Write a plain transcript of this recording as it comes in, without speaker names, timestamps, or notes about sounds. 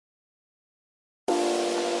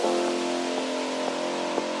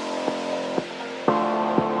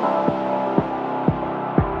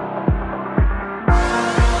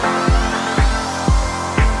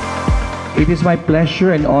It is my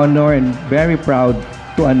pleasure and honor and very proud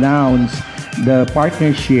to announce the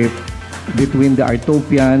partnership between the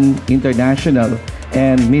Artopian International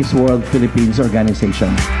and Miss World Philippines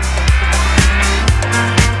organization.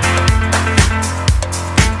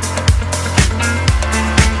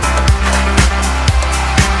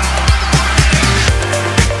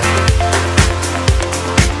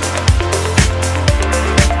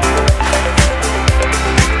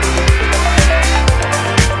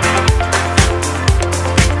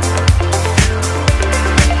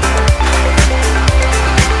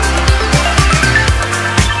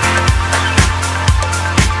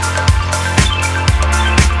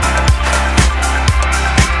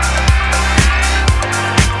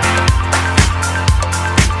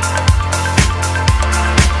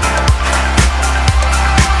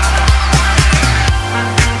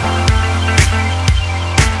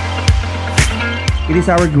 It is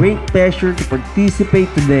our great pleasure to participate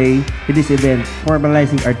today in this event,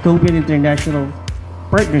 formalizing Artopian International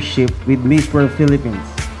partnership with Miss World Philippines.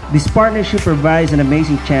 This partnership provides an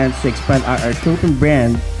amazing chance to expand our Artopian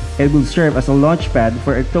brand and will serve as a launchpad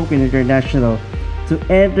for Artopian International to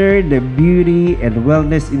enter the beauty and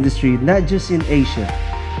wellness industry not just in Asia,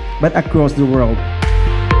 but across the world.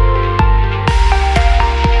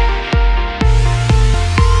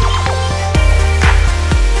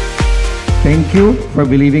 Thank you for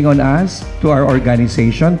believing on us, to our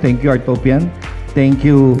organization. Thank you, Artopian. Thank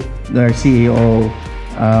you, our CEO,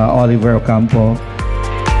 Oliver Ocampo.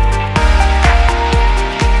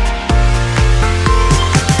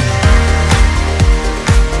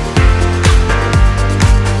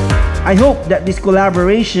 I hope that this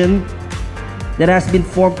collaboration that has been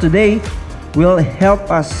formed today will help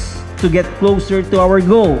us to get closer to our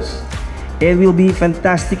goals. It will be a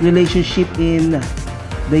fantastic relationship in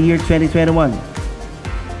the year 2021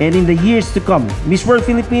 and in the years to come. Miss World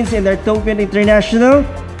Philippines and Artopian International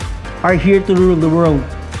are here to rule the world.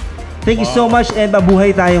 Thank you so much and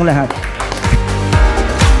mabuhay tayong lahat.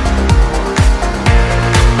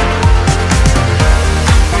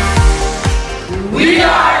 We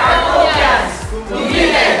are